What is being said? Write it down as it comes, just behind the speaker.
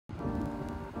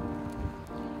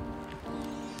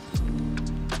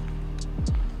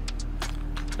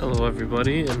Hello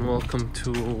everybody and welcome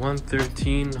to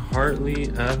 113 Hartley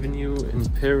Avenue in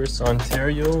Pinehurst,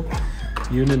 Ontario,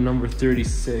 unit number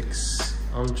 36.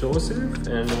 I'm Joseph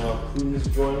and please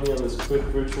join me on this quick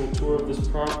virtual tour of this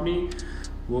property.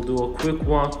 We'll do a quick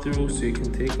walkthrough so you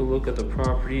can take a look at the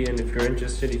property, and if you're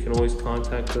interested you can always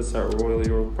contact us at Royal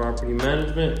York Property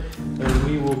Management and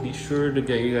we will be sure to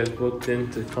get you guys booked in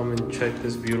to come and check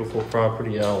this beautiful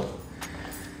property out.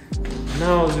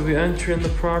 Now, as we enter in the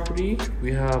property,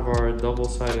 we have our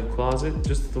double-sided closet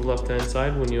just to the left-hand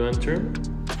side. When you enter,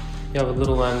 you have a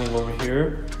little landing over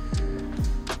here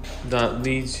that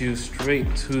leads you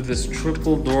straight to this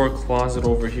triple door closet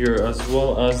over here, as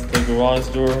well as the garage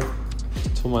door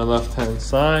to my left-hand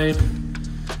side,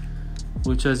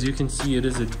 which, as you can see, it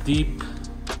is a deep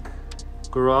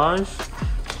garage.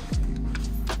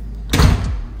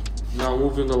 Now,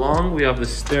 moving along, we have the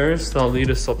stairs that lead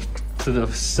us up to the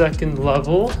second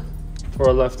level for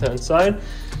our left hand side,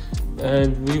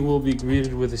 and we will be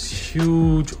greeted with this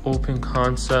huge open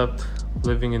concept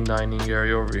living and dining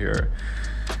area over here.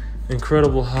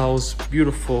 Incredible house,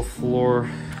 beautiful floor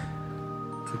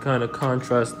to kind of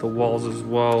contrast the walls as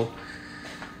well.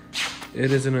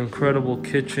 It is an incredible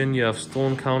kitchen. You have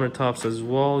stone countertops as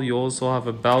well. You also have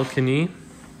a balcony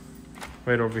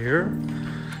right over here.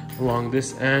 Along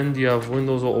this end, you have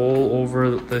windows all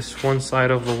over this one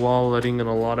side of the wall, letting in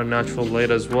a lot of natural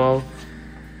light as well.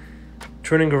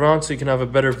 Turning around so you can have a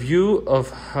better view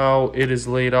of how it is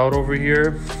laid out over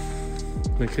here.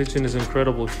 The kitchen is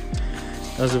incredible. It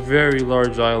has a very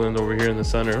large island over here in the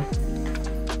center.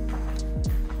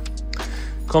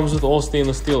 Comes with all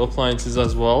stainless steel appliances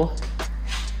as well.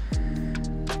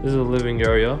 This is a living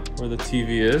area where the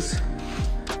TV is.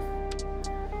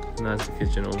 And that's the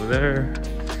kitchen over there.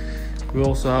 We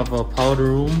also have a powder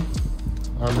room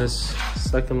on this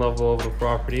second level of the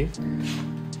property.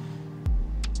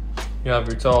 You have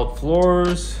your tiled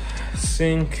floors,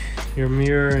 sink, your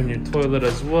mirror, and your toilet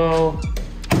as well.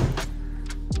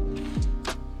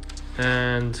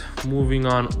 And moving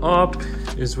on up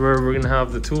is where we're gonna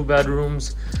have the 2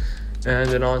 bedrooms and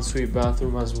an ensuite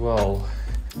bathroom as well.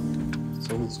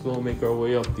 So let's go make our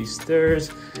way up these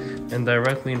stairs, and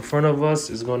directly in front of us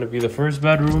is going to be the first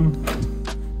bedroom.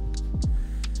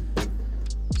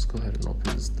 Go ahead and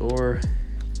open this door.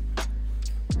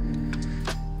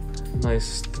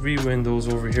 Nice 3 windows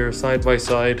over here side by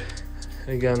side,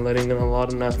 again letting in a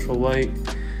lot of natural light.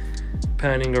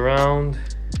 Panning around,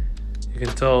 you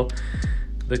can tell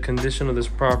the condition of this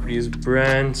property is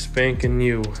brand spanking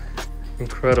new.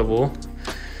 Incredible.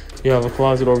 You have a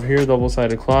closet over here,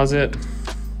 double-sided closet,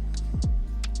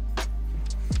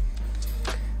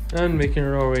 and making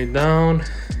our way down,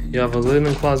 you have a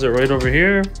linen closet right over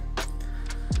here.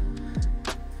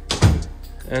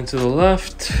 And to the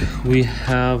left, we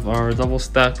have our double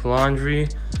stacked laundry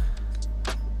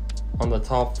on the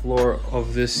top floor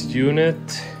of this unit,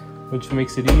 which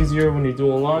makes it easier when you do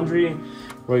a laundry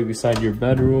right beside your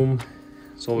bedroom.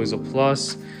 It's always a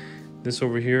plus. This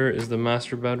over here is the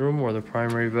master bedroom, or the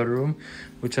primary bedroom,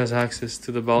 which has access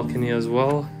to the balcony as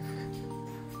well.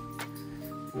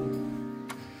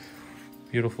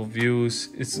 Beautiful views.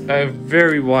 It's a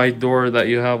very wide door that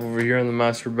you have over here in the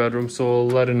master bedroom, so it'll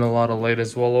let in a lot of light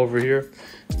as well over here.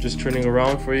 Just turning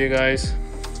around for you guys.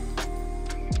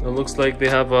 It looks like they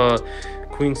have a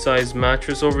queen size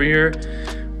mattress over here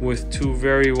with 2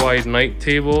 very wide night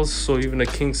tables, so even a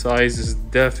king size is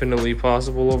definitely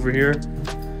possible over here.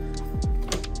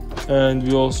 And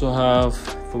we also have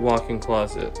the walk-in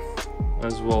closet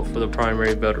as well for the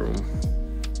primary bedroom.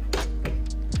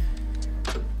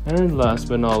 And last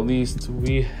but not least,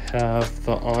 we have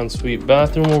the ensuite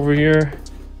bathroom over here.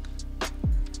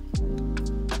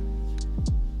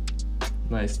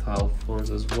 Nice tiled floors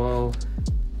as well.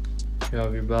 You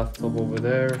have your bathtub over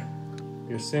there,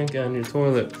 your sink, and your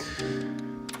toilet.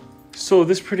 So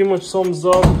this pretty much sums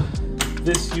up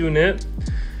this unit.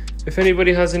 If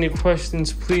anybody has any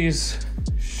questions, please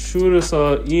shoot us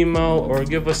an email or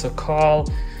give us a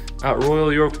call at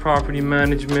Royal York Property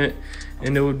Management,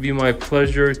 and it would be my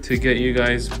pleasure to get you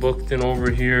guys booked in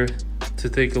over here to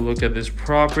take a look at this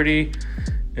property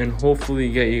and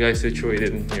hopefully get you guys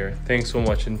situated in here. Thanks so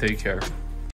much and take care.